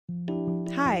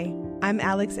Hi, I'm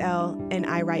Alex L., and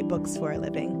I write books for a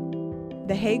living.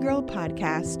 The Hey Girl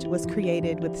podcast was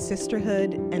created with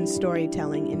sisterhood and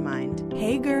storytelling in mind.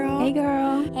 Hey girl. Hey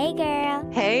girl. Hey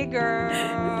girl. Hey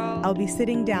girl. I'll be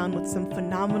sitting down with some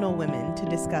phenomenal women to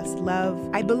discuss love.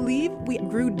 I believe we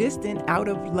grew distant out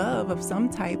of love of some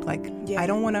type, I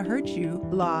don't want to hurt you.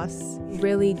 Loss.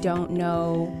 Really don't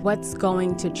know what's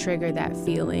going to trigger that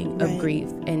feeling of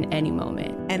grief in any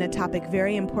moment. And a topic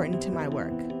very important to my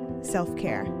work,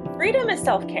 self-care. Freedom is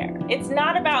self-care. It's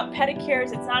not about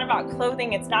pedicures, it's not about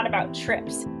clothing, it's not about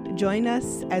trips. Join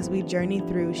us as we journey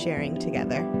through sharing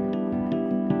together.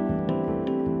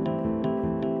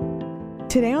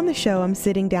 Today on the show, I'm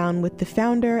sitting down with the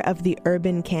founder of the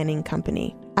Urban Canning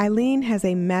Company. Illene has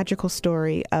a magical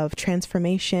story of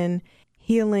transformation,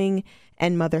 healing,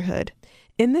 and motherhood.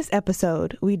 In this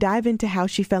episode, we dive into how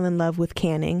she fell in love with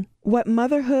canning, what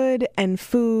motherhood and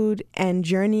food and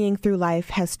journeying through life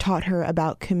has taught her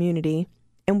about community,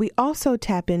 and we also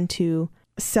tap into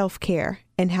self-care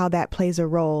and how that plays a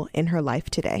role in her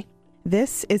life today.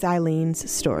 This is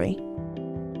Ilene's story.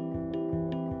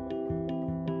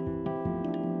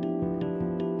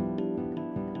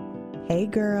 Hey,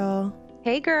 girl.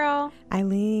 Hey girl.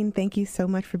 Illene, thank you so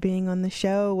much for being on the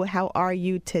show. How are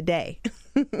you today?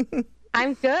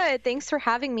 I'm good. Thanks for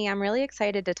having me. I'm really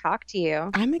excited to talk to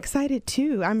you. I'm excited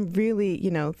too. I'm really,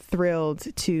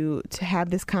 thrilled to have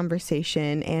this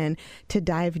conversation and to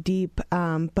dive deep.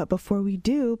 But before we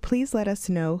do, please let us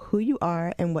know who you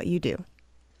are and what you do.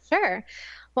 Sure.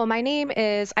 Well, my name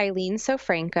is Illene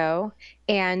Sofranko,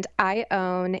 and I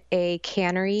own a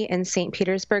cannery in St.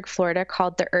 Petersburg, Florida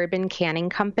called the Urban Canning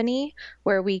Company,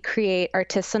 where we create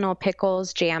artisanal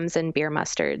pickles, jams, and beer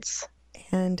mustards.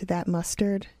 And that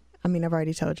mustard, I've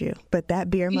already told you, but that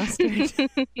beer mustard,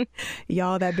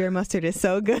 y'all, that beer mustard is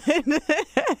so good.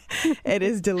 It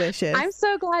is delicious. I'm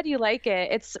so glad you like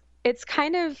it. It's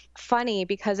kind of funny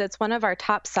because it's one of our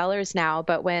top sellers now,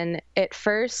 but when it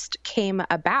first came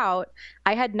about,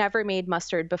 I had never made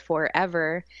mustard before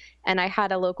ever. And I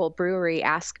had a local brewery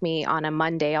ask me on a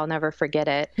Monday, I'll never forget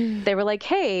it. They were like,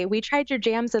 hey, we tried your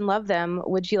jams and love them.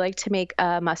 Would you like to make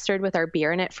a mustard with our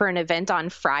beer in it for an event on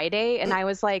Friday? And I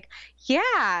was like, yeah,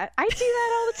 I do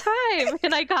that all the time.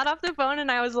 And I got off the phone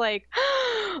and I was like,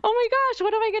 oh my gosh,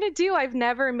 what am I going to do? I've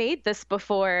never made this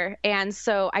before. And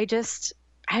so I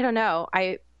don't know.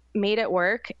 I made it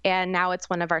work, and now it's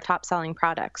one of our top selling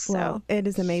products. So well, it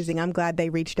is amazing. I'm glad they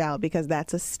reached out because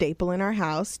that's a staple in our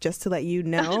house. Just to let you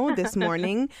know, this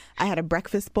morning I had a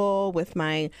breakfast bowl with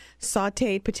my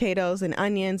sauteed potatoes and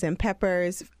onions and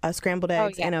peppers, scrambled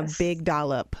eggs, and a big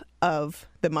dollop of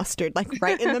the mustard,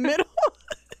 right in the middle.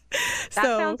 That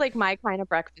sounds like my kind of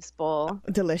breakfast bowl.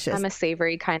 Delicious. I'm a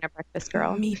savory kind of breakfast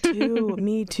girl. Me too.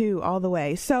 Me too, all the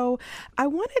way. So I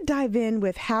want to dive in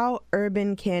with how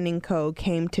Urban Canning Co.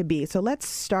 came to be. So let's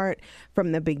start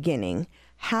from the beginning.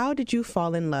 How did you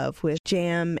fall in love with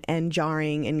jam and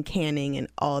jarring and canning and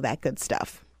all that good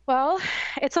stuff? Well,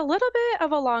 it's a little bit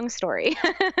of a long story,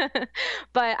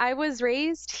 but I was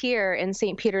raised here in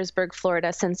St. Petersburg,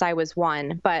 Florida since I was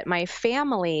 1, but my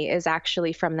family is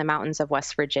actually from the mountains of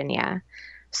West Virginia.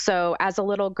 So as a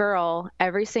little girl,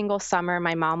 every single summer,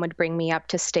 my mom would bring me up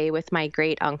to stay with my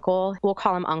great uncle. We'll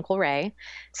call him Uncle Ray.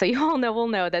 So you all will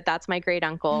know that that's my great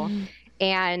uncle.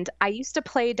 And I used to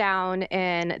play down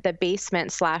in the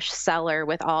basement/cellar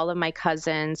with all of my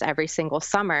cousins every single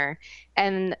summer.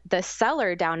 And the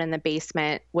cellar down in the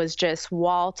basement was just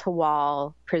wall to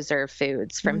wall preserved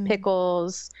foods, from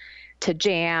pickles to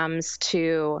jams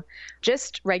to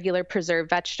just regular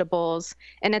preserved vegetables.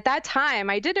 And at that time,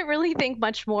 I didn't really think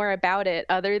much more about it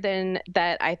other than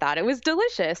that I thought it was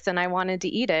delicious and I wanted to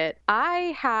eat it.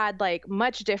 I had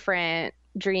much different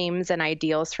dreams and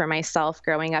ideals for myself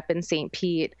growing up in St.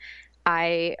 Pete.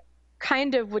 I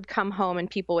kind of would come home and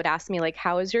people would ask me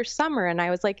how was your summer? And I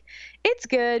was like, it's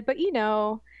good, but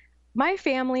my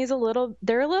family's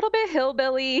they're a little bit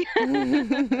hillbilly.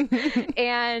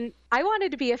 And I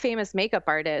wanted to be a famous makeup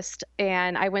artist.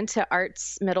 And I went to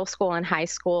arts middle school and high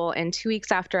school. And 2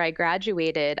 weeks after I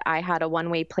graduated, I had a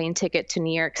one-way plane ticket to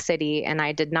New York City, and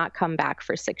I did not come back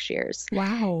for 6 years.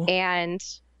 Wow. And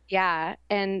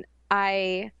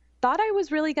I thought I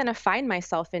was really going to find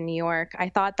myself in New York. I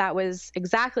thought that was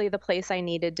exactly the place I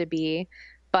needed to be.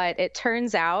 But it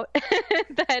turns out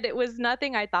that it was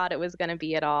nothing I thought it was going to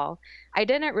be at all. I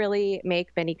didn't really make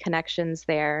many connections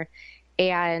there.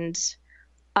 And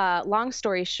long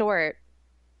story short,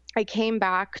 I came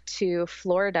back to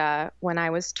Florida when I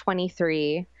was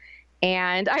 23.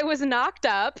 And I was knocked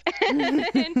up and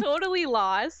totally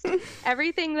lost.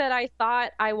 Everything that I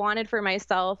thought I wanted for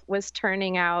myself was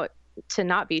turning out to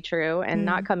not be true and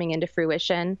not coming into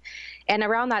fruition. And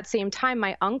around that same time,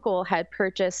 my uncle had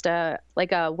purchased a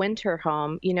winter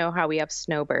home. You know how we have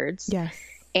snowbirds. Yes.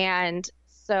 And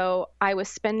so I was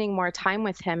spending more time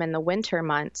with him in the winter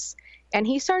months, and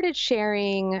he started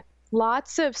sharing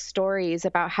lots of stories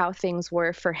about how things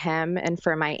were for him and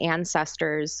for my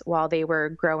ancestors while they were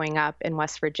growing up in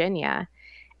West Virginia.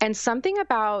 And something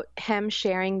about him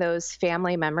sharing those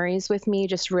family memories with me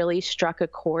just really struck a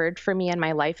chord for me in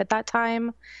my life at that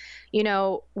time. You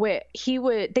know,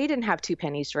 they didn't have two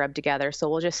pennies to rub together, so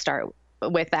we'll just start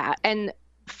with that. And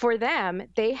for them,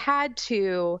 they had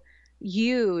to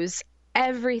use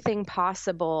everything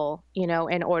possible, you know,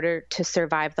 in order to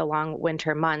survive the long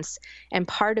winter months. And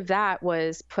part of that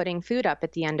was putting food up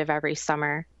at the end of every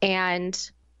summer. And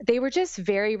they were just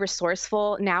very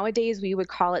resourceful. Nowadays, we would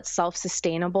call it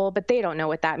self-sustainable, but they don't know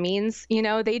what that means. You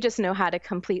know, they just know how to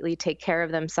completely take care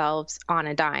of themselves on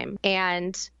a dime.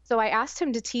 And so I asked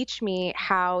him to teach me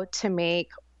how to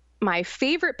make my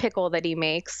favorite pickle that he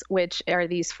makes, which are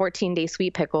these 14-day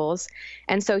sweet pickles.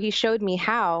 And so he showed me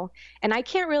how. And I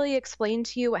can't really explain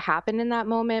to you what happened in that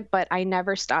moment, but I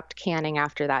never stopped canning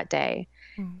after that day.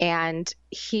 And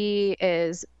he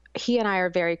and I are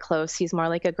very close. He's more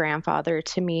like a grandfather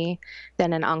to me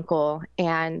than an uncle.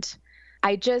 And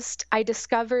I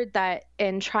discovered that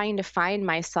in trying to find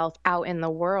myself out in the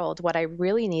world, what I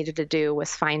really needed to do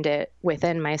was find it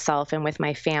within myself and with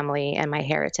my family and my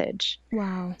heritage.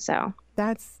 Wow. So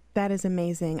that is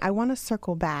amazing. I want to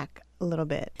circle back a little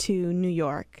bit to New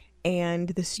York and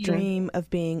this dream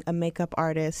of being a makeup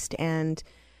artist and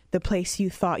the place you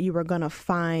thought you were going to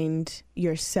find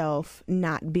yourself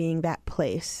not being that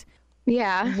place.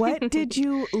 Yeah. What did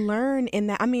you learn in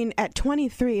that? I mean, at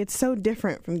 23, it's so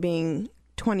different from being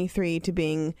 23 to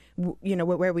being, you know,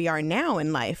 where we are now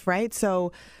in life, right?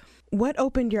 So what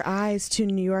opened your eyes to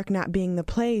New York not being the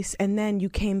place? And then you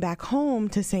came back home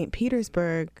to St.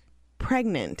 Petersburg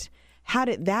pregnant. How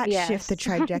did that shift the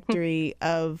trajectory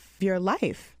of your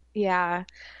life? Yeah.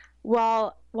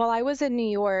 Well, while I was in New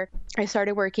York, I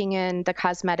started working in the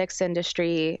cosmetics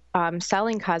industry,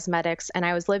 selling cosmetics, and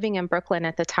I was living in Brooklyn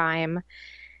at the time.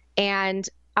 And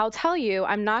I'll tell you,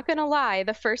 I'm not going to lie,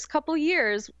 the first couple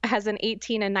years as an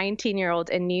 18 and 19-year-old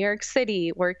in New York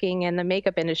City working in the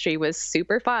makeup industry was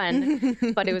super fun,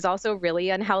 but it was also really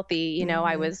unhealthy. You know,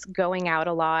 I was going out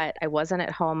a lot. I wasn't at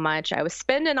home much. I was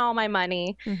spending all my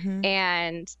money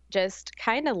and just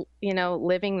kind of, you know,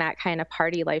 living that kind of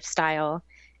party lifestyle.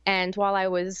 And while I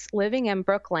was living in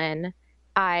Brooklyn,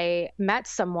 I met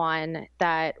someone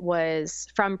that was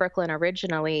from Brooklyn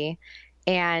originally.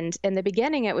 And in the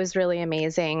beginning, it was really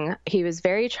amazing. He was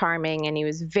very charming and he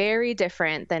was very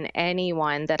different than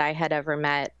anyone that I had ever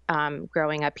met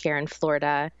growing up here in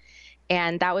Florida.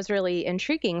 And that was really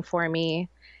intriguing for me.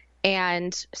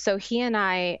 And so he and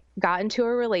I got into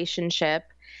a relationship.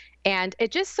 And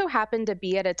it just so happened to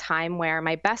be at a time where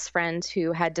my best friend,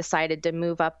 who had decided to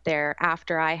move up there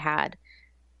after I had,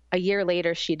 a year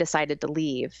later, she decided to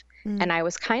leave. And I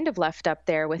was kind of left up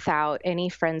there without any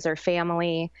friends or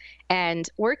family. And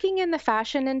working in the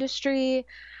fashion industry,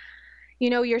 you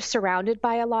know, you're surrounded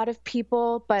by a lot of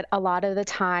people, but a lot of the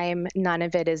time, none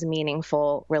of it is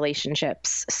meaningful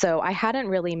relationships. So I hadn't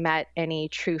really met any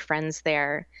true friends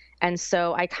there. And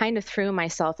so I kind of threw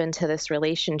myself into this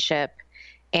relationship.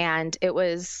 And it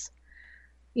was,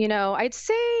 you know, I'd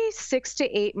say 6 to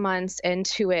 8 months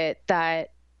into it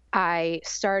that I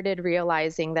started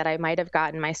realizing that I might have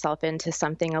gotten myself into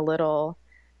something a little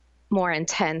more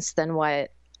intense than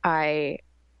what I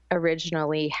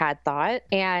originally had thought.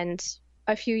 And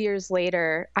a few years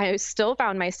later, I still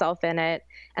found myself in it,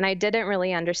 and I didn't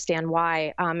really understand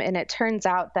why. And it turns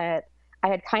out that I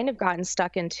had kind of gotten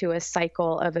stuck into a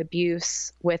cycle of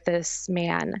abuse with this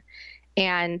man.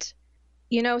 And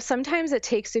you know, sometimes it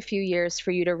takes a few years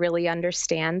for you to really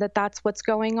understand that that's what's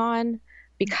going on,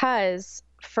 because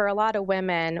for a lot of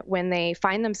women, when they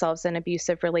find themselves in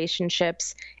abusive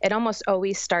relationships, it almost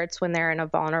always starts when they're in a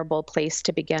vulnerable place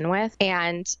to begin with.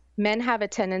 And men have a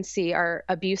tendency, or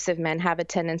abusive men have a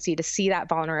tendency, to see that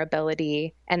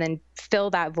vulnerability and then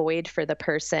fill that void for the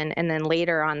person. And then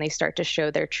later on, they start to show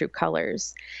their true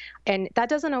colors. And that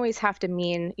doesn't always have to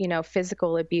mean, you know,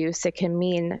 physical abuse. It can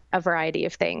mean a variety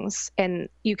of things. And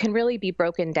you can really be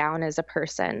broken down as a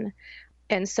person.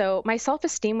 And so my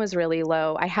self-esteem was really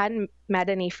low. I hadn't met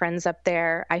any friends up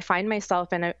there. I find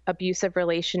myself in an abusive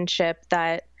relationship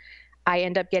that I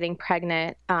end up getting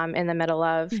pregnant in the middle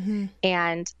of.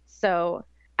 And so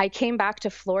I came back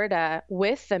to Florida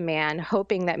with the man,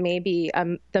 hoping that maybe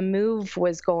the move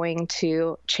was going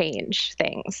to change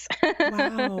things.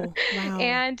 Wow. Wow.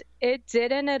 And it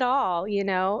didn't at all.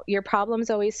 Your problems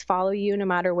always follow you no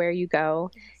matter where you go.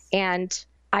 Yes. And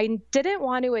I didn't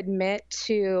want to admit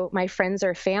to my friends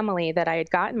or family that I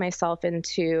had gotten myself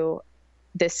into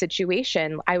this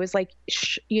situation. I was like,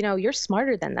 you're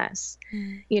smarter than this.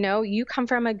 You come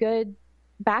from a good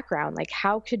background. Like,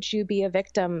 how could you be a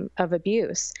victim of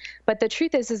abuse? But the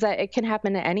truth is that it can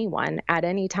happen to anyone at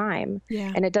any time.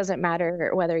 Yeah. And it doesn't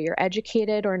matter whether you're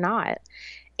educated or not.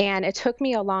 And it took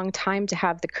me a long time to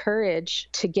have the courage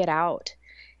to get out.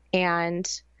 And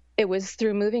it was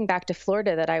through moving back to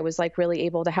Florida that I was like really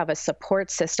able to have a support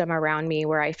system around me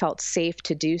where I felt safe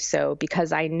to do so,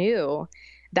 because I knew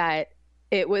that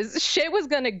shit was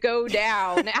going to go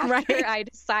down after Right. I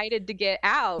decided to get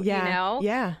out,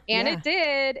 Yeah. And it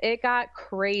did. It got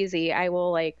crazy. I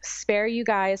will spare you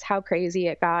guys how crazy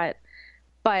it got.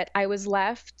 But I was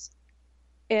left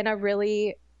in a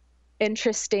really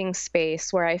interesting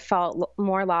space where I felt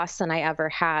more lost than I ever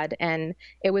had. And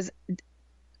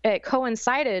it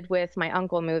coincided with my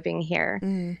uncle moving here.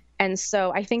 And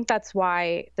so I think that's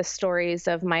why the stories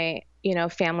of my,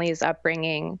 family's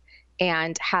upbringing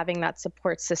and having that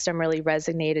support system really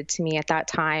resonated to me at that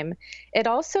time. It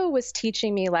also was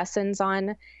teaching me lessons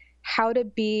on how to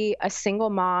be a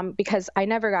single mom, because I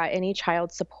never got any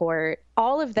child support.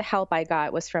 All of the help I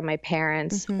got was from my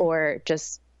parents or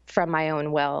just from my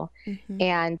own will.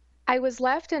 And I was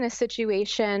left in a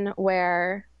situation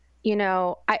where,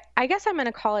 I guess I'm going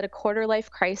to call it a quarter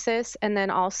life crisis, and then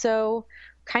also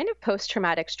kind of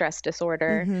post-traumatic stress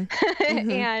disorder.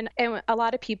 And a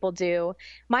lot of people do.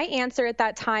 My answer at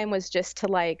that time was just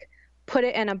to put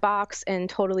it in a box and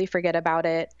totally forget about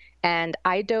it. And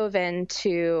I dove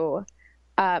into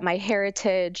my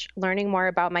heritage, learning more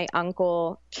about my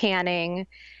uncle canning.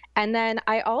 And then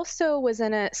I also was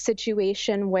in a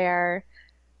situation where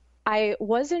I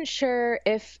wasn't sure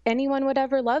if anyone would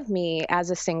ever love me as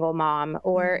a single mom,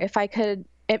 or if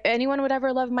anyone would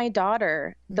ever love my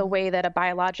daughter the way that a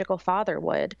biological father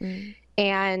would,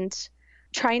 and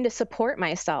trying to support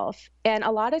myself. And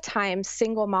a lot of times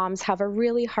single moms have a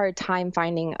really hard time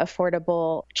finding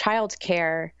affordable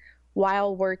childcare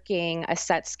while working a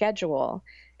set schedule.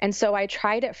 And so I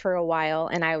tried it for a while,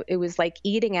 and it was like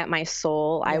eating at my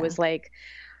soul. I was like,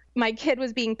 my kid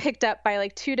was being picked up by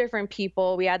 2 different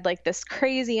people. We had this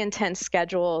crazy intense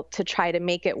schedule to try to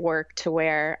make it work to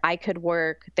where I could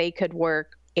work, they could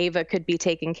work, Ava could be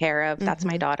taken care of. That's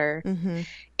my daughter.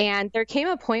 And there came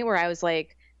a point where I was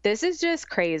like, this is just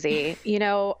crazy.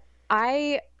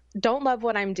 I don't love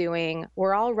what I'm doing.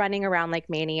 We're all running around like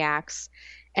maniacs.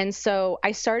 And so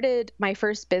I started my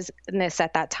first business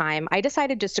at that time. I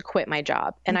decided just to quit my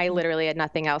job, and I literally had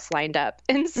nothing else lined up.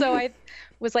 And so I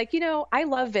was like, I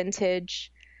love vintage.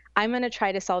 I'm going to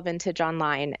try to sell vintage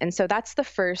online. And so that's the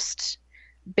first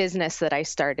business that I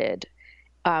started,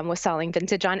 was selling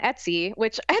vintage on Etsy,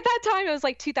 which at that time it was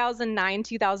 2009,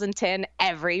 2010.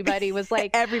 Everybody was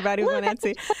everybody was on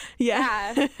Etsy.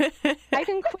 Yeah. I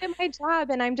can quit my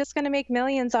job and I'm just going to make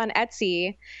millions on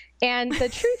Etsy. And the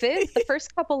truth is, the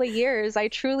first couple of years, I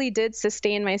truly did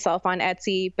sustain myself on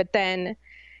Etsy, but then,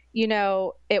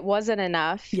 it wasn't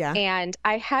enough. Yeah. And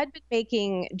I had been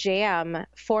making jam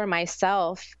for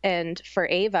myself and for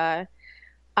Ava,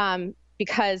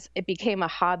 because it became a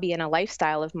hobby and a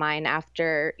lifestyle of mine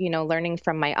after, learning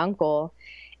from my uncle.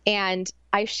 And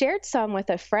I shared some with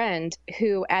a friend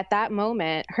who at that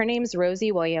moment, her name's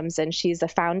Rosie Williams, and she's the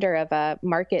founder of a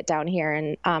market down here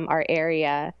in our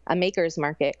area, a maker's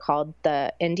market called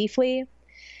the Indie Flea.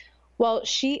 Well,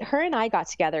 her and I got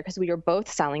together because we were both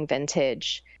selling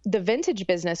vintage. The vintage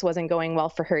business wasn't going well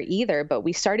for her either, but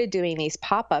we started doing these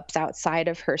pop-ups outside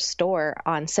of her store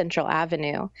on Central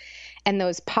Avenue. And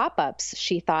those pop-ups,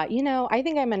 she thought, I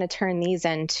think I'm going to turn these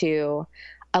into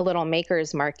a little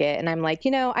maker's market. And I'm like,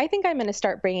 I think I'm going to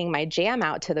start bringing my jam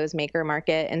out to those maker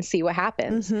market and see what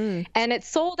happens. And it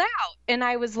sold out. And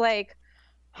I was like,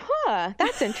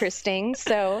 that's interesting.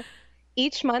 So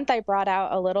each month I brought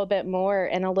out a little bit more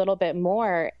and a little bit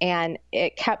more, and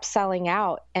it kept selling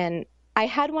out. And I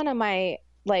had one of my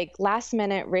last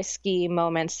minute risky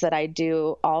moments that I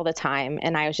do all the time.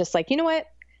 And I was just like, you know what?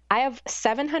 I have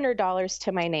 $700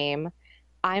 to my name.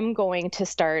 I'm going to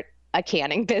start a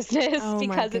canning business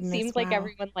because it seems like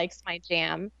everyone likes my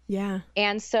jam. Yeah.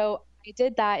 And so I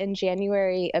did that in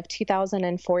January of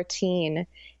 2014,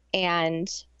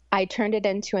 and I turned it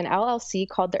into an LLC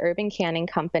called the Urban Canning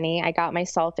Company. I got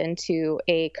myself into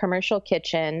a commercial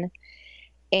kitchen,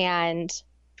 and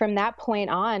from that point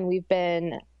on, we've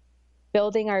been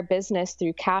building our business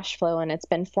through cash flow, and it's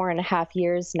been 4.5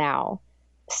 years now.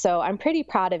 So I'm pretty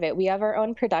proud of it. We have our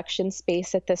own production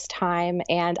space at this time,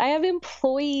 and I have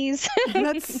employees.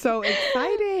 That's so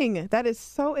exciting. That is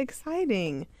so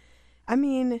exciting. I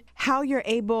mean, how you're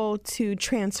able to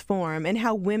transform, and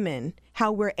how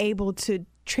we're able to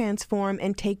transform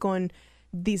and take on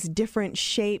these different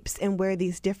shapes and wear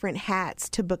these different hats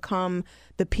to become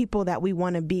the people that we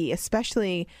want to be,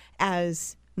 especially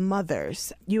as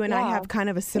mothers. You and I have kind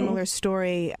of a similar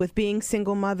story with being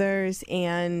single mothers.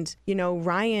 And, you know,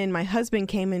 Ryan, my husband,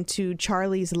 came into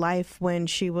Charlie's life when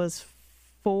she was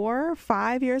 4,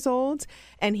 5 years old,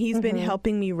 and he's been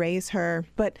helping me raise her.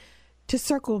 But to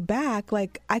circle back,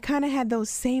 like, I kind of had those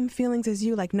same feelings as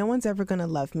you, like, no one's ever going to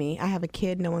love me. I have a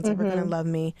kid. No one's ever going to love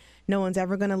me. No one's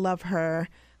ever going to love her.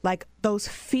 Like, those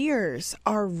fears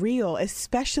are real,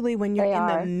 especially when you're in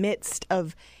the midst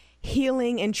of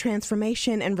healing and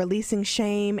transformation and releasing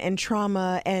shame and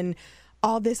trauma and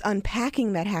all this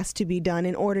unpacking that has to be done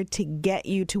in order to get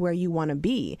you to where you want to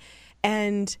be.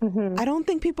 And I don't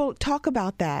think people talk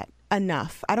about that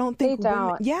enough. I don't think they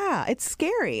don't. It's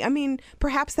scary. I mean,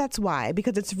 perhaps that's why,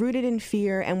 because it's rooted in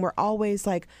fear, and we're always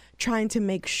like trying to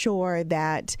make sure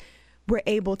that we're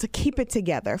able to keep it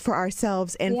together for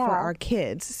ourselves and for our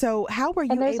kids. So how were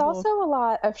you able? And there's also a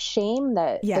lot of shame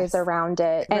that is around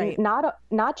it. And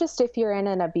not just if you're in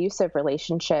an abusive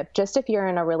relationship, just if you're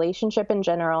in a relationship in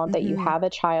general that you have a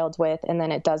child with and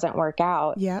then it doesn't work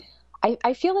out.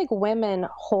 I feel like women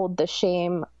hold the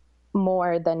shame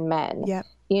more than men.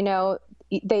 You know,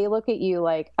 they look at you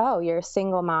like, oh, you're a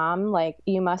single mom, like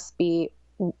you must be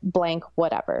blank,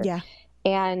 whatever.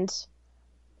 And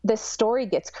this story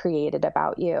gets created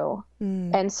about you.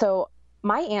 And so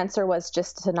my answer was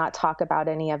just to not talk about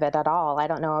any of it at all. I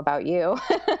don't know about you.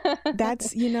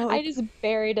 That's, you know, I just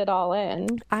buried it all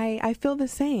in. I feel the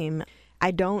same.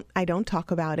 I don't talk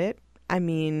about it. I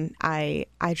mean, I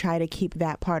try to keep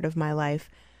that part of my life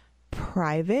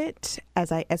private,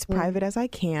 as private as I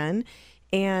can,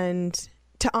 and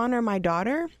to honor my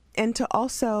daughter, and to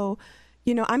also,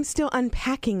 you know, I'm still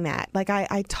unpacking that. Like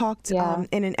I talked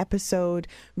in an episode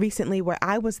recently where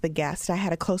I was the guest. I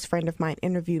had a close friend of mine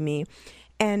interview me,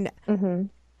 and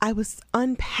I was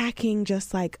unpacking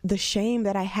just like the shame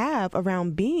that I have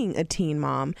around being a teen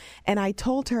mom. And I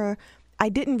told her I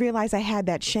didn't realize I had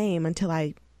that shame until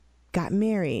I got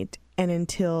married and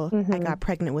until I got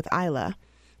pregnant with Isla,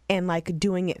 and like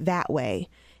doing it that way.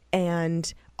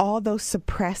 And all those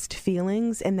suppressed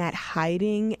feelings and that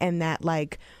hiding and that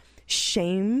like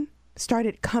shame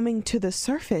started coming to the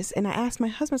surface. And I asked my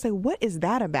husband, I was like, what is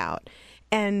that about?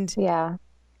 And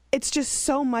it's just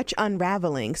so much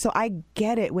unraveling. So I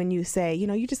get it when you say, you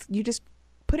know, you just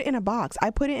put it in a box.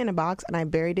 I put it in a box and I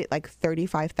buried it like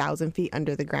 35,000 feet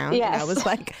under the ground. And I was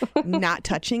like not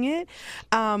touching it.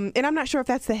 And I'm not sure if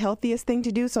that's the healthiest thing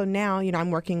to do. So now, you know, I'm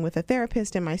working with a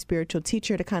therapist and my spiritual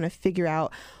teacher to kind of figure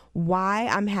out why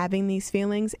I'm having these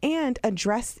feelings and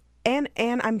address, and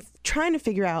I'm trying to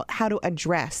figure out how to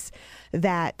address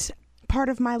that part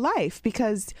of my life,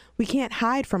 because we can't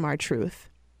hide from our truth.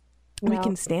 We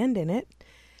can stand in it,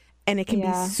 and it can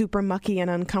be super mucky and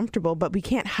uncomfortable, but we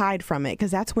can't hide from it,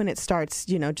 because that's when it starts,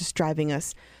 you know, just driving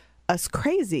us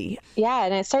crazy. Yeah,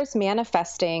 and it starts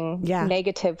manifesting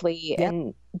negatively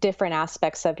in different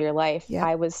aspects of your life.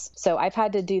 So I've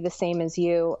had to do the same as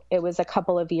you. It was a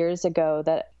couple of years ago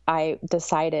that I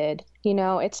decided, you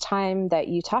know, it's time that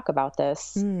you talk about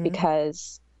this,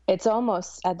 because it's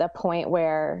almost at the point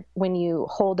where when you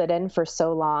hold it in for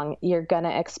so long, you're going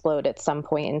to explode at some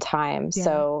point in time.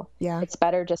 So it's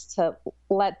better just to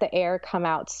let the air come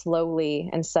out slowly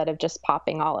instead of just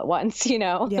popping all at once, you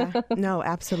know? No,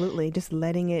 absolutely. Just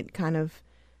letting it kind of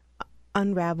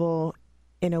unravel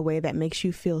in a way that makes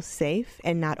you feel safe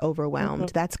and not overwhelmed.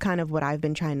 That's kind of what I've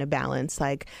been trying to balance.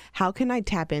 Like, how can I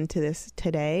tap into this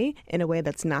today in a way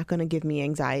that's not going to give me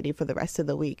anxiety for the rest of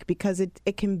the week? Because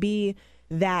it can be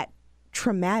that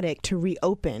traumatic to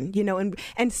reopen, you know,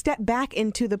 and step back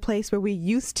into the place where we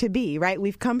used to be, right?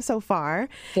 We've come so far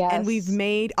and we've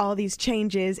made all these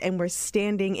changes and we're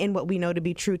standing in what we know to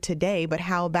be true today. But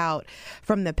how about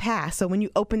from the past? So when you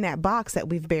open that box that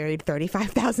we've buried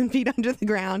 35,000 feet under the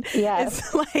ground,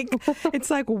 it's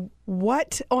like,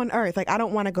 what on earth? Like, I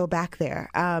don't want to go back there.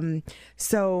 Oh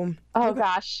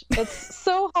gosh, it's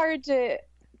so hard to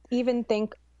even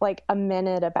think like a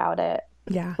minute about it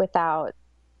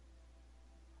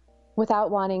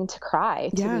without wanting to cry,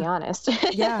 to be honest.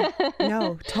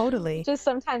 No, totally. Just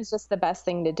sometimes just the best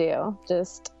thing to do.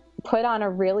 Just put on a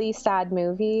really sad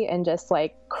movie and just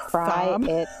like cry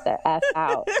it the F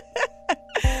out.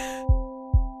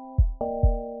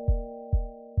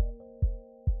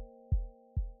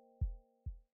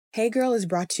 Hey Girl is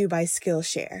brought to you by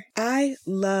Skillshare. I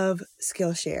love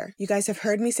Skillshare. You guys have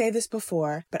heard me say this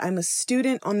before, but I'm a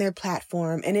student on their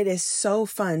platform, and it is so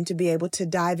fun to be able to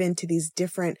dive into these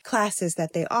different classes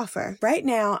that they offer. Right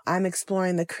now, I'm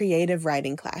exploring the creative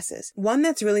writing classes. One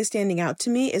that's really standing out to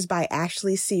me is by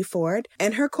Ashley C. Ford,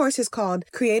 and her course is called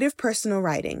Creative Personal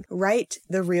Writing, Write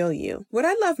the Real You. What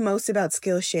I love most about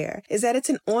Skillshare is that it's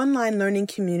an online learning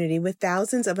community with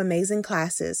thousands of amazing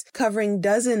classes covering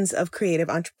dozens of creative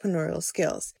entrepreneurial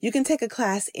skills. You can take a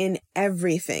class in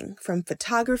everything from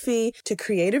photography to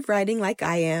creative writing like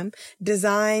I am,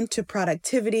 design to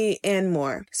productivity, and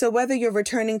more. So whether you're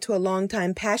returning to a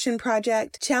long-time passion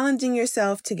project, challenging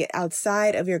yourself to get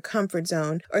outside of your comfort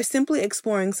zone, or simply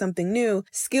exploring something new,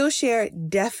 Skillshare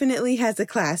definitely has a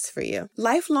class for you.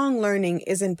 Lifelong learning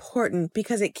is important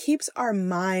because it keeps our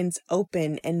minds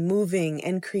open and moving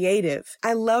and creative.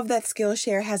 I love that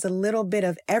Skillshare has a little bit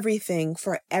of everything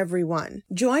for everyone.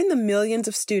 Join the millions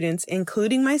of students,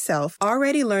 including myself,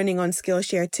 already learning on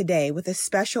Skillshare today with a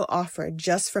special offer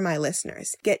just for my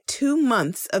listeners. Get 2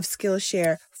 months of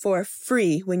Skillshare for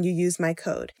free when you use my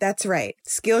code. That's right.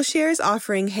 Skillshare is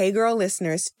offering Hey Girl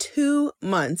listeners 2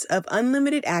 months of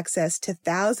unlimited access to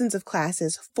thousands of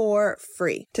classes for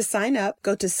free. To sign up,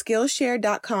 go to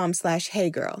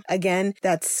Skillshare.com/HeyGirl. Again,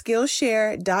 that's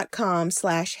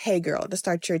Skillshare.com/HeyGirl to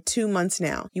start your 2 months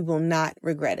now. You will not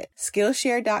regret it.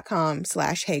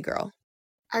 Skillshare.com/HeyGirl.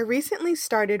 I recently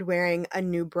started wearing a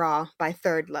new bra by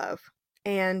Third Love,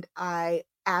 and I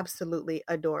absolutely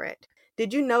adore it.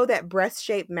 Did you know that breast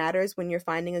shape matters when you're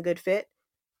finding a good fit?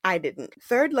 I didn't.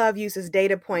 Third Love uses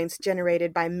data points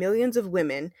generated by millions of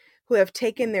women who have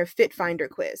taken their Fit Finder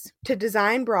quiz to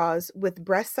design bras with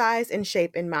breast size and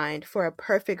shape in mind for a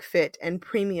perfect fit and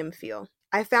premium feel.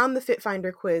 I found the Fit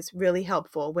Finder quiz really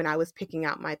helpful when I was picking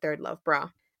out my Third Love bra.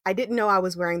 I didn't know I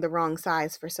was wearing the wrong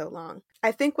size for so long.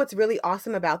 I think what's really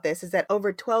awesome about this is that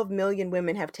over 12 million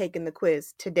women have taken the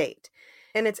quiz to date,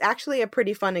 and it's actually a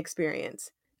pretty fun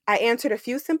experience. I answered a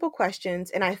few simple questions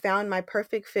and I found my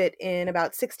perfect fit in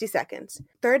about 60 seconds.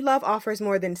 Third Love offers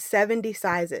more than 70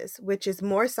 sizes, which is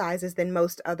more sizes than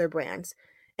most other brands,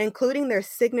 including their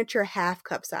signature half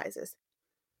cup sizes.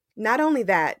 Not only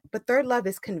that, but Third Love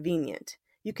is convenient.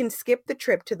 You can skip the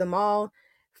trip to the mall,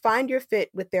 find your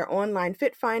fit with their online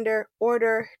fit finder,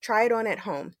 order, try it on at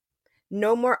home.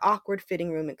 No more awkward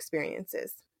fitting room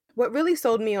experiences. What really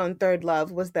sold me on Third Love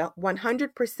was the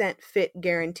 100% fit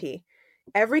guarantee.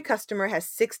 Every customer has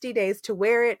 60 days to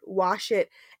wear it, wash it,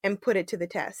 and put it to the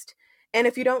test. And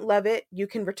if you don't love it, you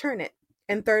can return it.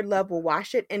 And Third Love will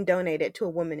wash it and donate it to a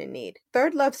woman in need.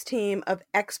 Third Love's team of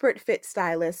expert fit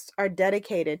stylists are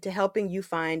dedicated to helping you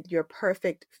find your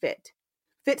perfect fit.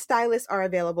 Fit stylists are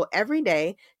available every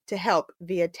day to help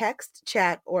via text,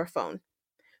 chat, or phone.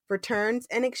 Returns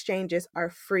and exchanges are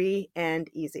free and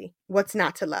easy. What's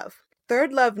not to love?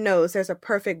 Third Love knows there's a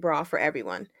perfect bra for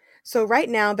everyone. So right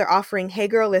now, they're offering Hey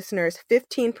Girl listeners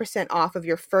 15% off of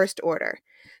your first order.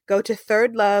 Go to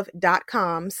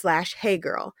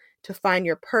thirdlove.com/HeyGirl to find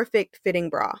your perfect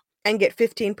fitting bra and get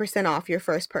 15% off your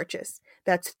first purchase.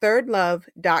 That's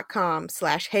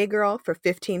thirdlove.com/HeyGirl for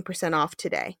 15% off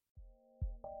today.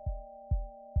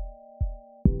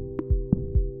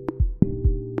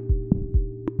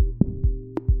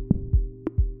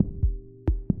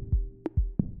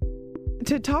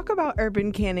 To talk about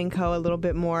Urban Canning Co. a little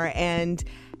bit more and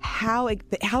how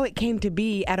it came to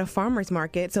be at a farmer's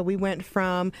market. So we went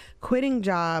from quitting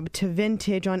job to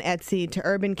vintage on Etsy to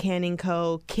Urban Canning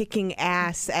Co. kicking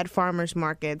ass at farmer's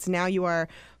markets. Now you are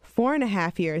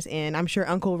 4.5 years in. I'm sure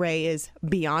Uncle Ray is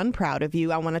beyond proud of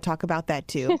you. I want to talk about that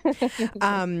too.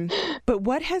 But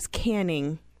what has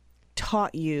canning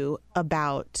taught you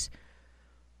about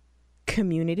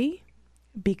community?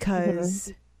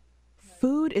 Because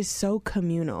food is so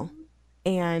communal,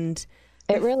 and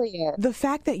it really is. The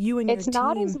fact that you and your team... It's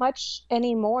not as much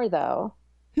anymore, though.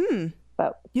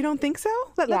 But you don't think so?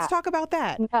 Let's talk about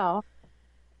that. No.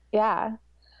 Yeah.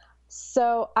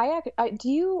 So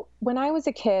when I was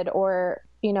a kid, or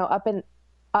up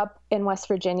in West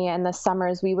Virginia in the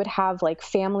summers, we would have like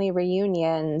family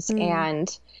reunions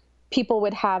and people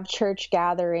would have church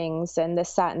gatherings and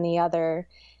this, that, and the other.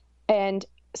 And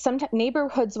sometimes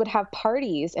neighborhoods would have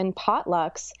parties and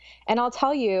potlucks. And I'll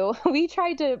tell you, we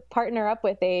tried to partner up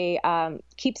with a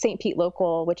Keep St. Pete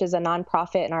Local, which is a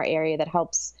nonprofit in our area that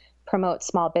helps promote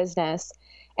small business.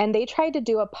 And they tried to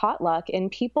do a potluck, and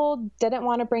people didn't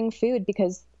want to bring food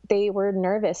because they were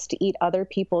nervous to eat other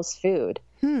people's food.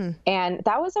 And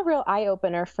that was a real eye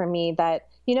opener for me that,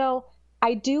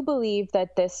 I do believe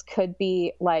that this could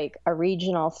be like a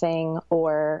regional thing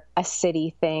or a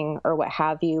city thing or what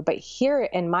have you. But here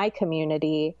in my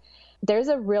community, there's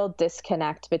a real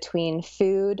disconnect between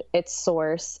food, its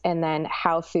source, and then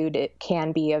how food it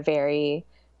can be a very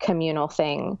communal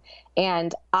thing.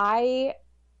 And I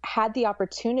had the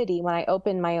opportunity when I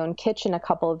opened my own kitchen a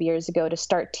couple of years ago to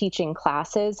start teaching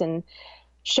classes and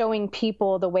showing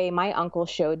people the way my uncle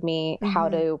showed me how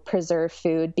to preserve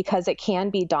food, because it can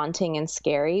be daunting and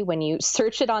scary when you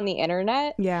search it on the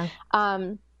internet. Yeah.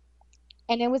 And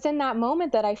it was in that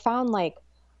moment that I found like,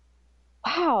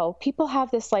 wow, people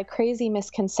have this like crazy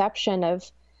misconception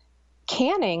of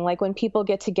canning. Like when people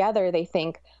get together, they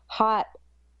think hot,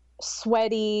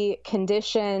 sweaty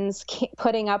conditions,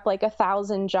 putting up like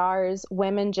 1,000 jars,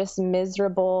 women just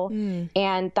miserable.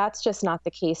 And that's just not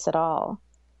the case at all.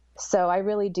 So I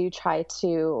really do try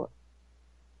to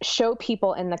show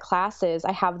people in the classes.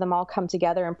 I have them all come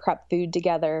together and prep food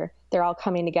together. They're all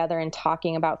coming together and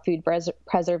talking about food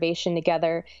preservation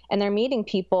together. And they're meeting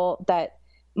people that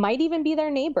might even be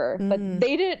their neighbor, but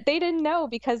they didn't know,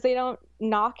 because they don't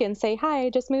knock and say, hi, I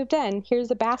just moved in, here's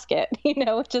a basket,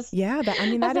 just. Yeah. That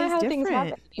is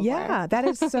different. Yeah, that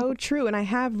is so true. And I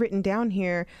have written down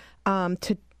here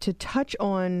to touch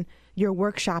on your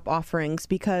workshop offerings,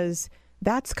 because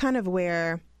that's kind of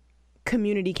where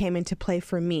community came into play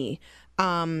for me.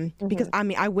 Because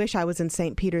I wish I was in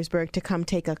St. Petersburg to come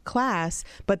take a class,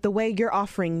 but the way you're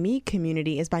offering me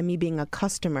community is by me being a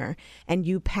customer and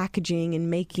you packaging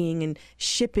and making and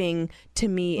shipping to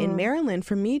me in Maryland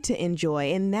for me to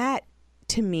enjoy. And that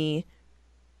to me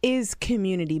is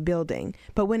community building.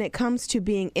 But when it comes to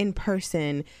being in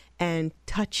person and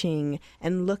touching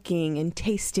and looking and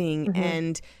tasting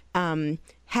and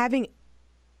having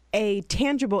a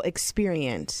tangible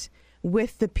experience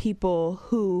with the people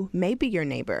who may be your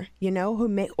neighbor, who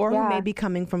may be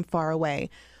coming from far away.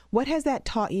 What has that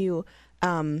taught you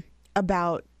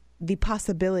about the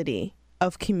possibility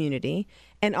of community?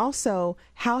 And also,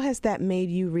 how has that made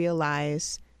you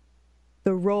realize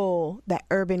the role that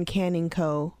Urban Canning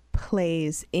Co.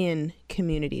 plays in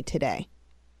community today?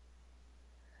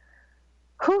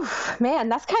 Whew, man,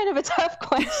 that's kind of a tough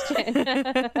question.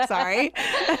 Sorry.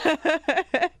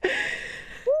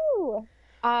 Whew.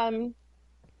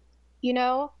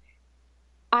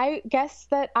 I guess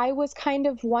that I was kind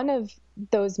of one of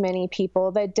those many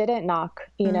people that didn't knock,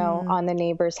 on the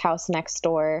neighbor's house next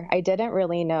door. I didn't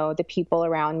really know the people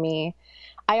around me.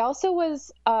 I also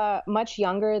was much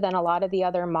younger than a lot of the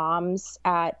other moms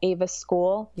at Ava's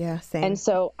school. Yeah, same. And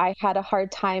so I had a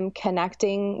hard time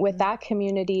connecting with that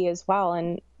community as well.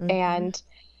 And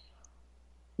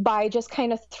by just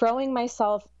kind of throwing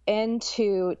myself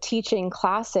into teaching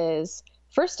classes,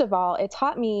 first of all, it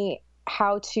taught me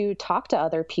how to talk to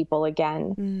other people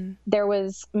again. There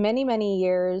was many, many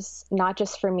years, not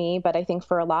just for me, but I think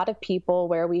for a lot of people,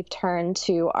 where we've turned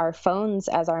to our phones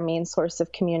as our main source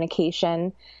of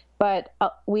communication, but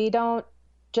we don't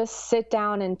just sit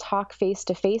down and talk face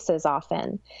to face as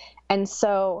often. And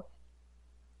so,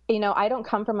 I don't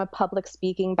come from a public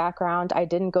speaking background. I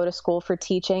didn't go to school for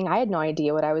teaching. I had no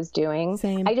idea what I was doing.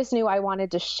 Same. I just knew I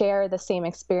wanted to share the same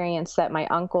experience that my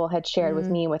uncle had shared with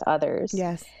me with others.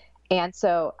 Yes. And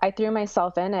so I threw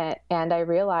myself in it, and I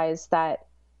realized that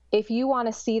if you want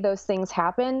to see those things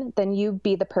happen, then you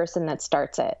be the person that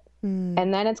starts it.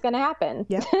 And then it's going to happen.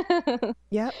 Yep.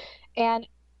 Yep. And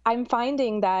I'm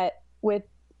finding that with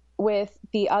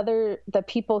the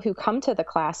people who come to the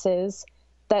classes,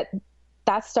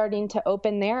 that's starting to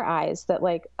open their eyes, that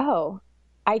like, oh,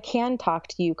 I can talk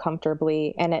to you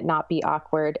comfortably and it not be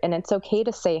awkward. And it's okay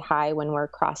to say hi when we're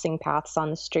crossing paths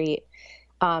on the street.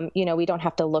 We don't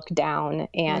have to look down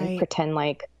and pretend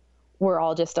like we're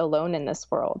all just alone in this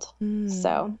world.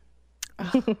 So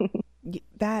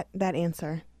that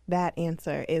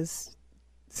answer is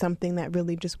something that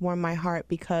really just warmed my heart,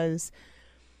 because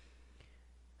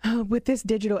with this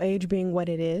digital age being what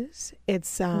it is, it's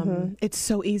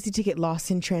so easy to get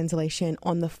lost in translation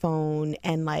on the phone,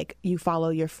 and like you follow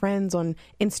your friends on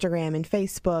Instagram and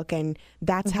Facebook, and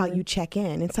that's how you check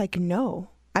in. It's like, no,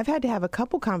 I've had to have a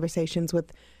couple conversations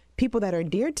with people that are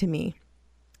dear to me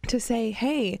to say,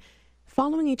 hey,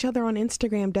 following each other on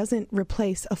Instagram doesn't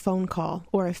replace a phone call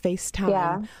or a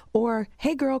FaceTime or,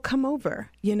 hey girl, come over,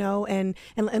 and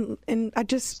I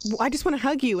just want to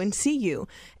hug you and see you.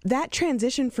 That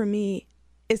transition for me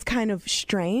is kind of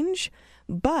strange,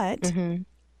 but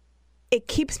it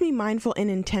keeps me mindful and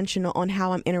intentional on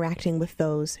how I'm interacting with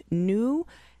those new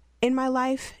in my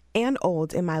life and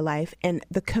old in my life, and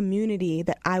the community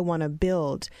that I want to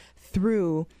build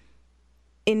through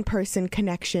in-person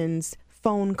connections,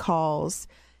 phone calls,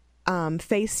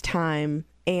 FaceTime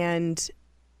and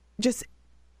just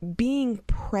being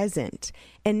present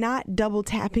and not double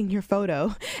tapping your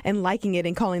photo and liking it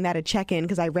and calling that a check-in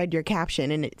because I read your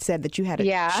caption and it said that you had a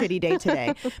shitty day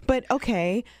today. But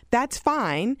okay, that's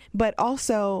fine. But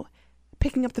also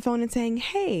picking up the phone and saying,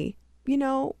 hey, you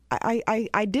know,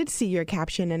 I did see your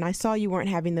caption and I saw you weren't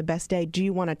having the best day. Do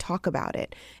you want to talk about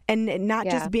it? And not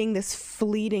just being this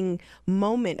fleeting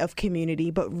moment of community,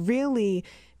 but really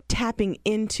tapping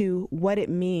into what it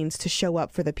means to show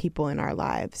up for the people in our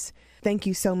lives. Thank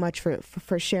you so much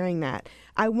for sharing that.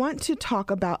 I want to talk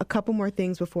about a couple more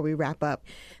things before we wrap up.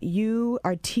 You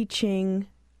are teaching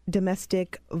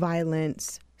domestic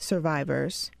violence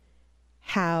survivors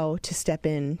how to step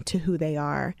into who they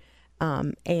are,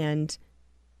 and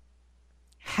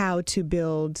how to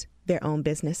build their own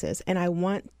businesses. And I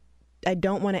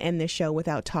don't want to end this show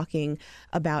without talking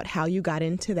about how you got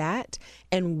into that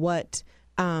and what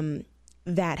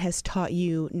that has taught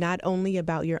you, not only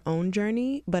about your own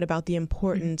journey, but about the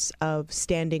importance of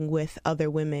standing with other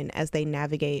women as they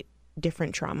navigate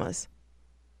different traumas.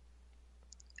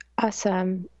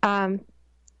 Awesome.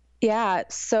 Yeah.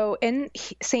 So in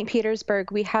St.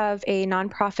 Petersburg, we have a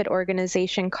nonprofit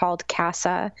organization called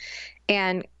CASA,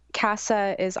 and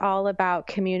CASA is all about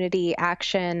community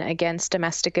action against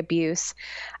domestic abuse.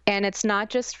 And it's not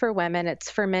just for women,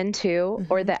 it's for men too,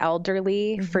 or the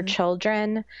elderly, for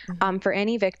children, for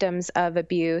any victims of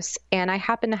abuse. And I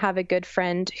happen to have a good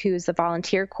friend who's the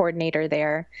volunteer coordinator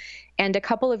there. And a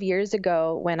couple of years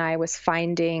ago, when I was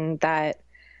finding that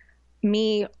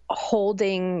me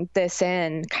holding this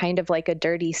in kind of like a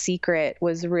dirty secret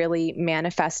was really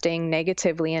manifesting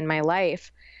negatively in my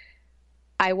life,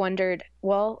 I wondered,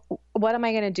 well, what am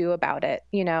I going to do about it?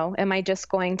 You know, am I just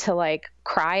going to like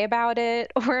cry about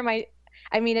it? Or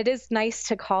I mean, it is nice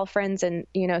to call friends and,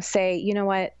 you know, say, you know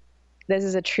what, this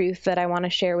is a truth that I want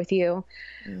to share with you.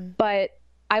 But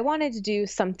I wanted to do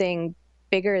something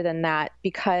bigger than that,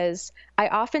 because I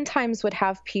oftentimes would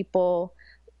have people,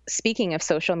 speaking of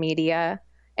social media,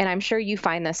 and I'm sure you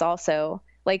find this also,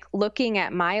 like looking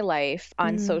at my life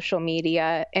on social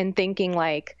media and thinking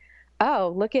like,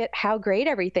 oh, look at how great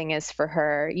everything is for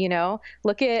her. You know,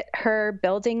 look at her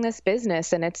building this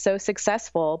business and it's so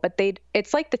successful, but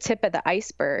it's like the tip of the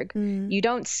iceberg. You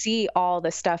don't see all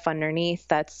the stuff underneath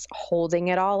that's holding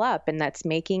it all up and that's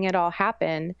making it all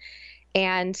happen.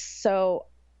 And so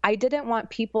I didn't want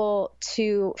people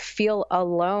to feel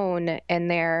alone in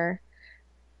their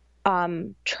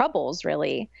troubles,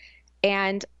 really.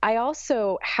 And I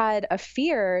also had a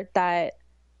fear that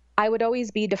I would always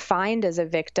be defined as a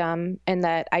victim and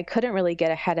that I couldn't really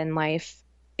get ahead in life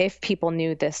if people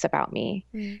knew this about me.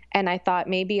 And I thought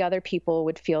maybe other people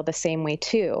would feel the same way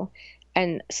too.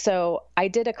 And so I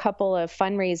did a couple of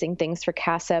fundraising things for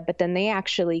CASA, but then they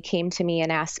actually came to me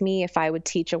and asked me if I would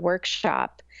teach a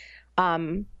workshop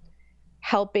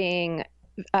helping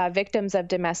victims of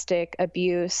domestic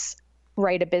abuse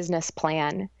write a business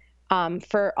plan.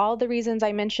 For all the reasons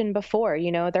I mentioned before,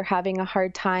 you know, they're having a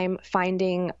hard time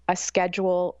finding a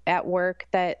schedule at work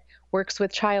that works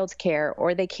with childcare,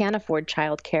 or they can't afford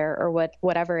childcare, or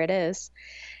whatever it is.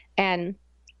 And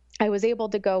I was able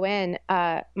to go in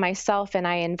myself, and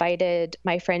I invited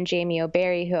my friend Jamie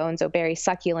O'Berry, who owns O'Berry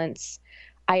Succulents.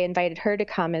 I invited her to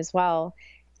come as well.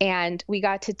 And we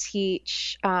got to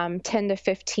teach 10 to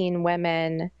 15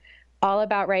 women all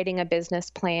about writing a business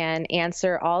plan,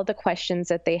 answer all the questions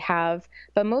that they have,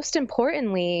 but most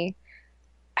importantly,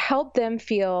 help them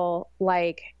feel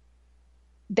like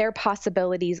their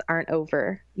possibilities aren't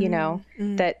over, you know,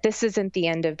 that this isn't the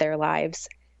end of their lives,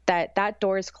 that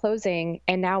door is closing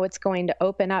and now it's going to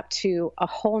open up to a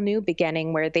whole new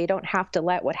beginning where they don't have to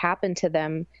let what happened to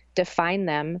them define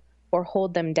them or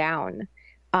hold them down.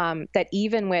 That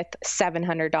even with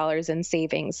 $700 in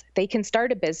savings, they can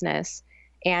start a business.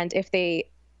 And if they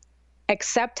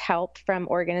accept help from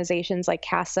organizations like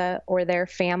CASA or their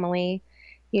family,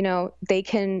 you know, they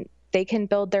can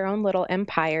build their own little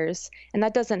empires. And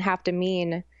that doesn't have to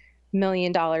mean $1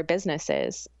 million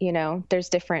businesses. You know, there's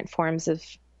different forms of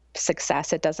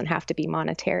success. It doesn't have to be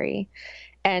monetary.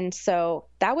 And so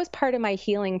that was part of my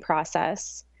healing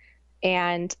process.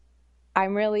 And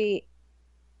I'm really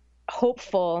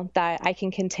hopeful that I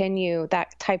can continue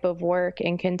that type of work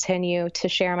and continue to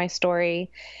share my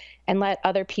story and let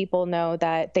other people know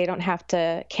that they don't have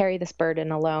to carry this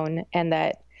burden alone and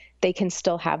that they can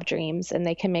still have dreams and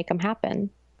they can make them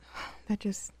happen. That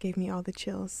just gave me all the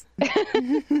chills.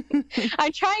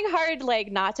 I'm trying hard, like,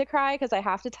 not to cry, because I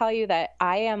have to tell you that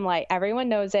I am, like, everyone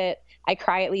knows it. I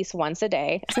cry at least once a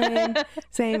day.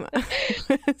 Same.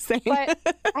 But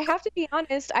I have to be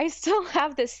honest, I still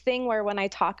have this thing where when I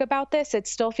talk about this, it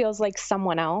still feels like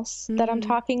someone else that I'm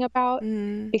talking about,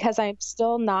 because I'm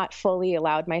still not fully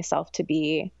allowed myself to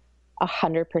be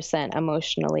 100%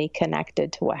 emotionally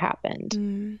connected to what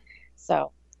happened.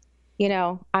 So, you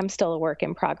know, I'm still a work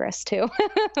in progress too,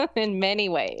 in many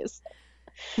ways.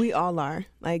 We all are.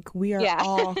 Like, we are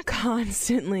all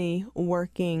constantly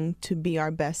working to be our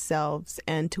best selves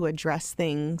and to address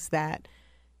things that,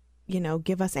 you know,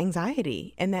 give us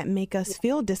anxiety and that make us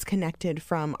feel disconnected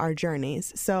from our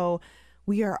journeys. So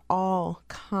we are all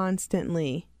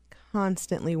constantly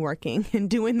working and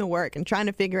doing the work and trying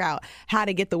to figure out how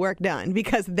to get the work done,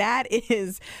 because that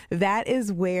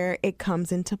is where it comes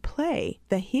into play,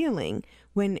 the healing.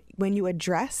 When you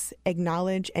address,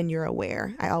 acknowledge, and you're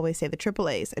aware. I always say the triple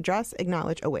A's: address,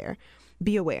 acknowledge, aware.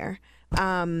 Be aware.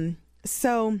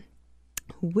 So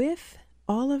with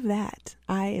all of that,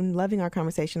 I am loving our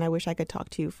conversation. I wish I could talk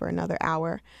to you for another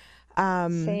hour.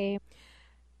 Same.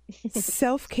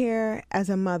 Self-care as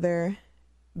a mother,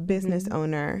 business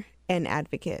owner, and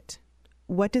advocate.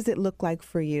 What does it look like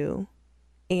for you?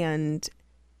 And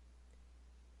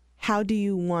how do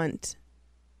you want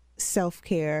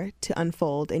self-care to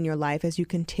unfold in your life as you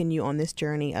continue on this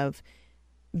journey of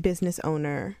business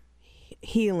owner,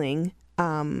 healing,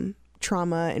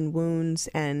 trauma and wounds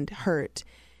and hurt,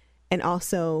 and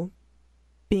also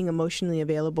being emotionally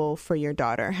available for your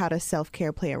daughter? How does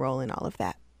self-care play a role in all of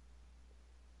that?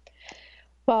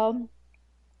 Well,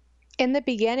 in the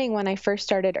beginning, when I first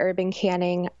started urban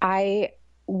canning, I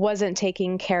wasn't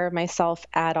taking care of myself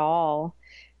at all.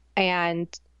 And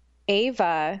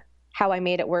Ava, how I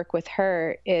made it work with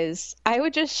her is I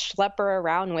would just schlep her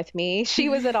around with me. She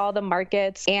was at all the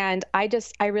markets, and I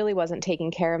really wasn't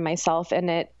taking care of myself. And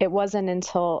it wasn't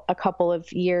until a couple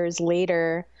of years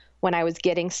later, when I was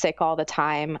getting sick all the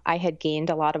time, I had gained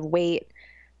a lot of weight.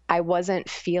 I wasn't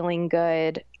feeling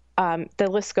good. The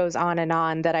list goes on,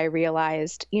 that I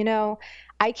realized, you know,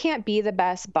 I can't be the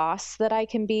best boss that I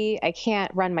can be. I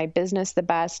can't run my business the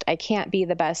best. I can't be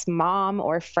the best mom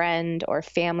or friend or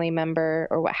family member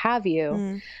or what have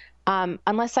you,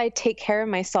 unless I take care of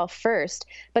myself first.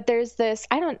 But there's this,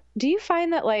 do you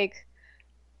find that, like,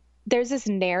 there's this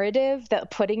narrative that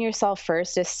putting yourself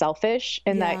first is selfish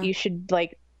and that you should,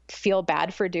 like, feel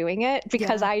bad for doing it?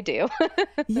 Because I do.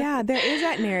 Yeah, there is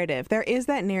that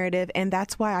narrative. And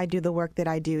that's why I do the work that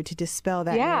I do, to dispel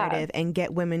that narrative and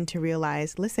get women to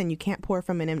realize, listen, you can't pour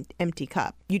from an empty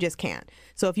cup. You just can't.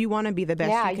 So if you want to be the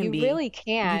best you can be, really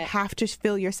can't. You have to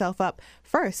fill yourself up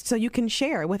first so you can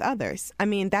share with others. I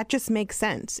mean, that just makes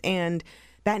sense. And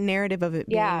that narrative of it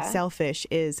being selfish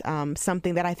is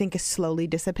something that I think is slowly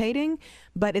dissipating,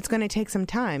 but it's going to take some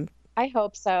time. I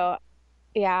hope so.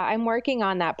 Yeah, I'm working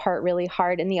on that part really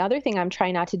hard. And the other thing I'm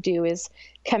trying not to do is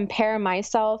compare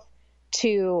myself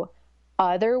to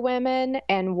other women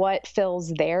and what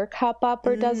fills their cup up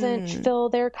or doesn't fill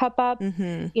their cup up.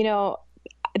 You know,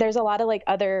 there's a lot of, like,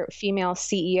 other female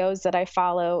CEOs that I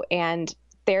follow, and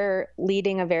they're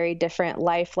leading a very different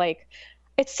life. Like,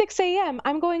 it's 6 a.m.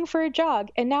 I'm going for a jog,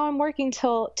 and now I'm working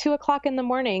till 2 o'clock in the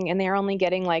morning, and they're only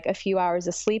getting, like, a few hours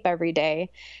of sleep every day.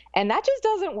 And that just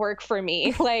doesn't work for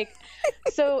me. Like,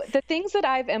 so the things that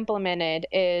I've implemented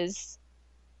is,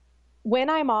 when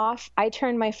I'm off, I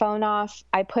turn my phone off,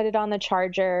 I put it on the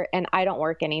charger, and I don't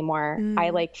work anymore.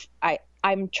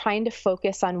 I'm trying to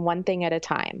focus on one thing at a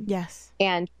time. Yes.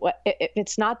 And if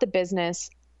it's not the business,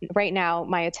 right now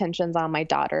my attention's on my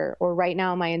daughter, or right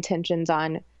now my intention's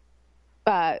on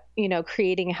you know,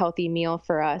 creating a healthy meal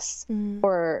for us,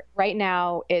 or right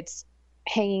now it's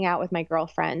hanging out with my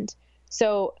girlfriend.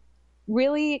 So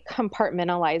really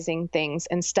compartmentalizing things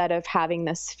instead of having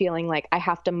this feeling like I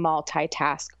have to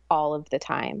multitask all of the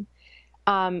time.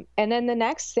 And then the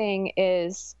next thing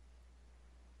is,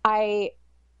 I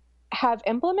have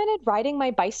implemented riding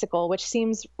my bicycle, which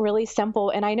seems really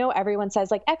simple. And I know everyone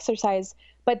says, like, exercise,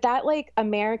 but that, like,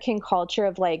 American culture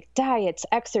of, like, diets,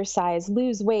 exercise,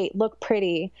 lose weight, look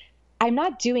pretty, I'm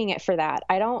not doing it for that.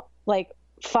 I don't, like,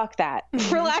 fuck that,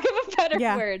 for lack of a better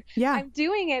word. Yeah. I'm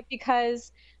doing it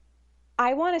because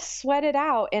I want to sweat it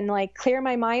out and, like, clear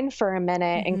my mind for a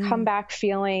minute and come back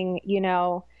feeling, you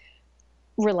know,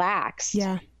 relaxed.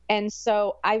 Yeah. And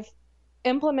so I've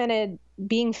implemented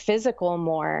being physical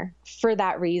more for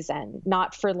that reason,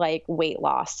 not for, like, weight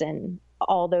loss and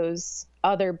all those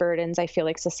other burdens I feel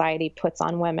like society puts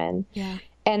on women. Yeah.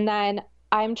 And then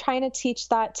I'm trying to teach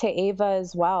that to Ava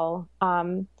as well.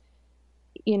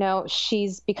 you know,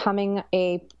 she's becoming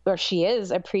she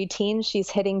is a preteen. She's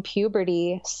hitting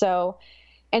puberty. So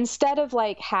instead of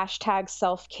like hashtag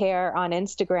self-care on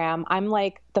Instagram, I'm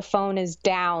like, the phone is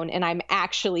down and I'm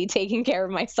actually taking care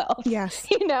of myself. Yes.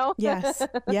 You know? Yes,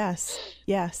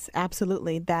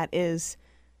 absolutely. That is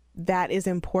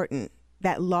important.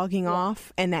 That logging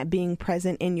off and that being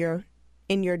present in your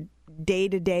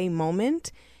day-to-day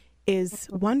moment is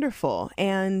wonderful.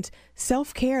 And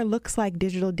self-care looks like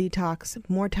digital detox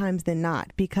more times than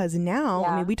not, because now,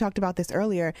 I mean, we talked about this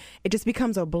earlier, it just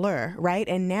becomes a blur, right?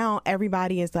 And now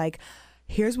everybody is like,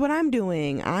 here's what I'm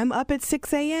doing. I'm up at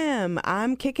 6 a.m.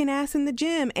 I'm kicking ass in the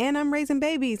gym, and I'm raising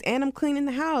babies, and I'm cleaning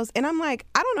the house. And I'm like,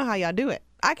 I don't know how y'all do it.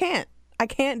 I can't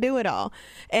do it all.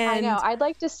 And I know. I'd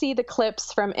like to see the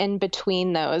clips from in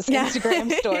between those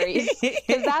Instagram stories,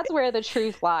 because that's where the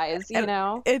truth lies, you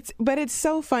know? But it's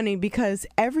so funny because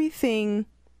everything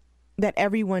that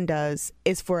everyone does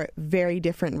is for very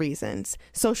different reasons,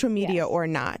 social media or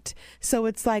not. So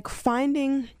it's like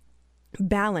finding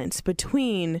balance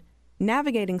between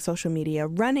navigating social media,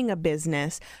 running a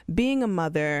business, being a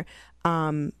mother,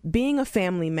 being a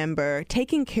family member,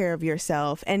 taking care of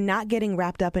yourself, and not getting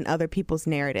wrapped up in other people's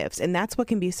narratives. And that's what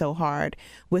can be so hard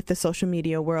with the social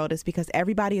media world, is because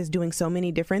everybody is doing so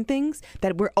many different things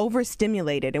that we're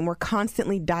overstimulated and we're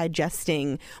constantly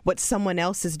digesting what someone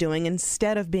else is doing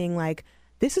instead of being like,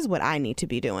 this is what I need to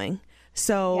be doing.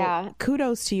 So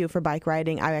kudos to you for bike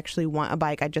riding. I actually want a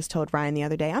bike. I just told Ryan the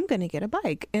other day, I'm going to get a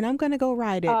bike and I'm going to go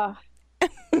ride it.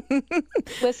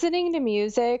 Listening to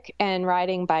music and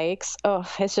riding bikes,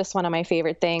 it's just one of my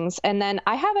favorite things. And then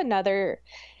I have another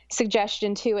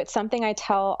suggestion too. It's something I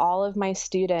tell all of my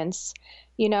students.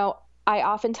 You know, I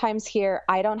oftentimes hear,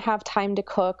 I don't have time to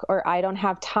cook, or I don't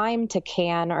have time to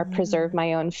can or preserve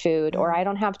my own food, or I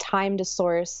don't have time to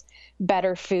source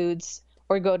better foods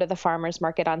or go to the farmer's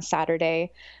market on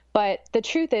Saturday. But the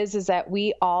truth is that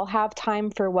we all have time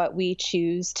for what we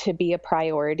choose to be a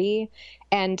priority.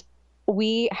 And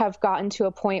we have gotten to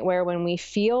a point where when we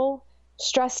feel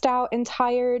stressed out and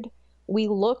tired, we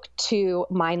look to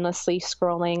mindlessly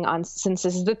scrolling on, since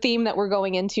this is the theme that we're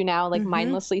going into now, like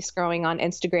mindlessly scrolling on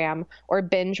Instagram or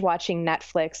binge watching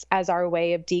Netflix as our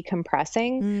way of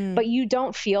decompressing, but you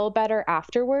don't feel better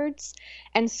afterwards.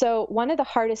 And so one of the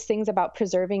hardest things about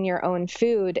preserving your own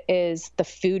food is the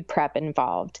food prep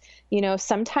involved. You know,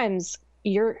 sometimes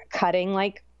you're cutting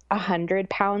like 100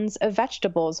 pounds of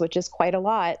vegetables, which is quite a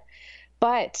lot.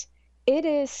 But it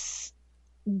is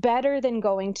better than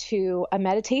going to a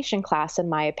meditation class, in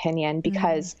my opinion,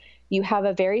 because you have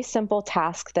a very simple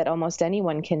task that almost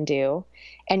anyone can do,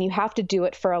 and you have to do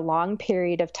it for a long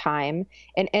period of time.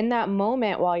 And in that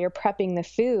moment, while you're prepping the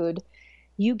food,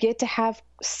 you get to have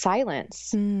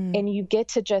silence and you get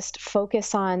to just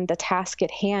focus on the task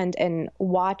at hand and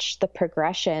watch the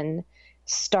progression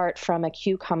start from a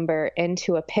cucumber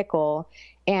into a pickle.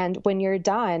 And when you're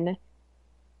done,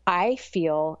 I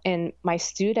feel, and my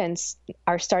students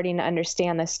are starting to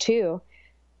understand this too,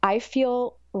 I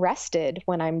feel rested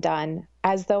when I'm done,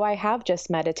 as though I have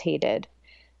just meditated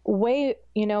way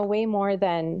more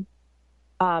than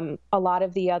a lot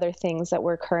of the other things that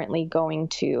we're currently going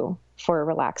to for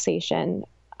relaxation.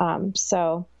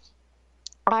 So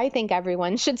I think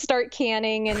everyone should start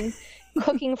canning and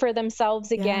cooking for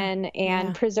themselves again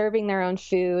and preserving their own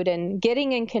food and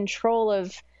getting in control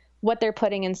of what they're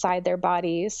putting inside their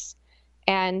bodies.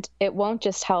 And it won't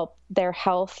just help their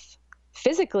health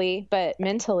physically, but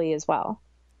mentally as well.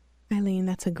 Illene,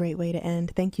 that's a great way to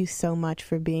end. Thank you so much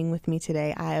for being with me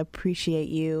today. I appreciate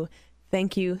you.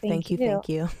 Thank you.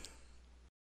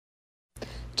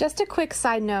 Just a quick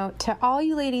side note to all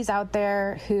you ladies out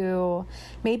there who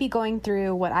may be going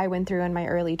through what I went through in my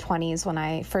early 20s when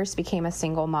I first became a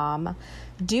single mom.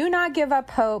 Do not give up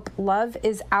hope. Love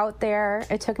is out there.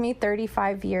 It took me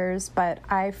 35 years, but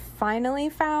I finally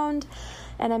found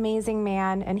an amazing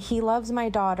man, and he loves my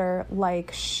daughter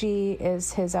like she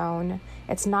is his own.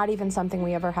 It's not even something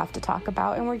we ever have to talk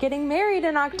about, and we're getting married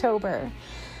in October.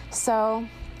 So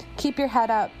keep your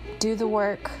head up, do the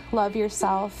work, love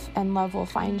yourself, and love will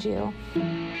find you.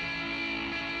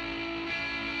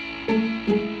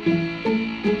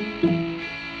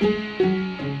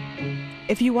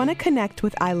 If you want to connect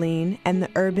with Illene and the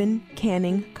Urban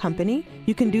Canning Company,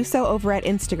 you can do so over at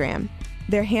Instagram.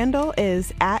 Their handle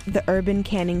is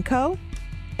 @theurbanCanningCo.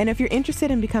 And if you're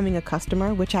interested in becoming a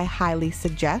customer, which I highly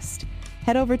suggest,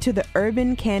 head over to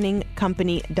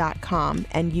theurbancanningcompany.com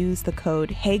and use the code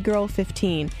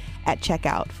HeyGirl15 at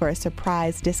checkout for a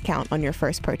surprise discount on your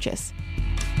first purchase.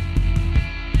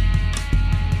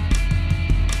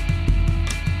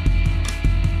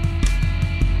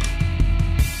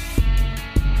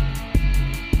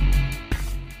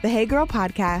 The Hey Girl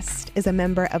podcast is a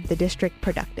member of the District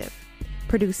Productive,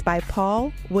 produced by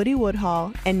Paul Woody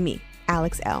Woodhall and me,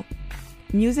 Alex L.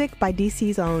 Music by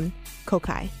DC's own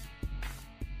Kokai.